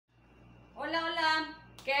Hola, hola,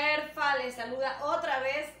 Kerfa les saluda otra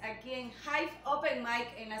vez aquí en Hive Open Mic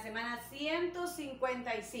en la semana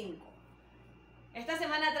 155. Esta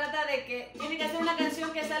semana trata de que tiene que ser una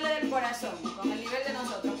canción que sale del corazón, con el nivel de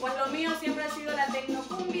nosotros. Pues lo mío siempre ha sido la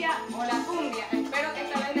tecnocumbia o la cumbia. Espero que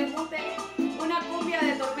esta vez les guste una cumbia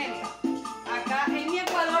de tormenta. Acá en mi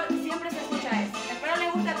Ecuador siempre se escucha eso. Espero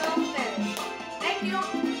les guste a todos ustedes. Thank you.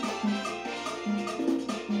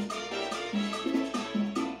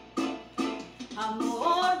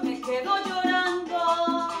 Amor, me quedo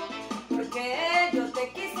llorando porque yo te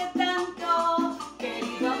quise tanto,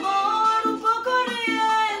 querido amor, un poco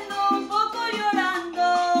riendo, un poco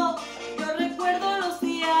llorando. Yo recuerdo los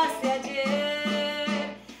días de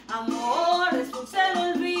ayer, amor, expulsé el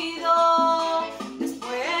olvido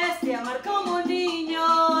después de amar como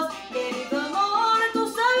niños. Querido amor, tú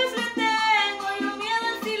sabes que tengo yo miedo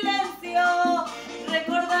en silencio,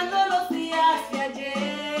 recordando los días de ayer.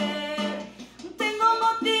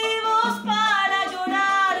 Motivos para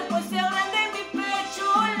llorar, pues se agranda en mi pecho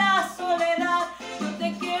la soledad. Yo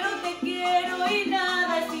te quiero y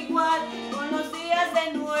nada es igual con los días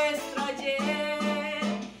de nuestro ayer.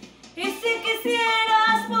 Y si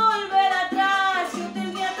quisieras volver atrás, yo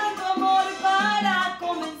tendría tanto amor para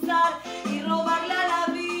comenzar y robarle a la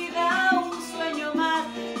vida un sueño más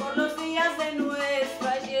por los días de nuestro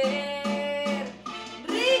ayer.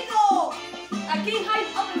 ¡Rico! Aquí Hive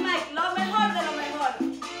Open Mic, lo mejor de lo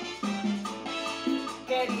mejor.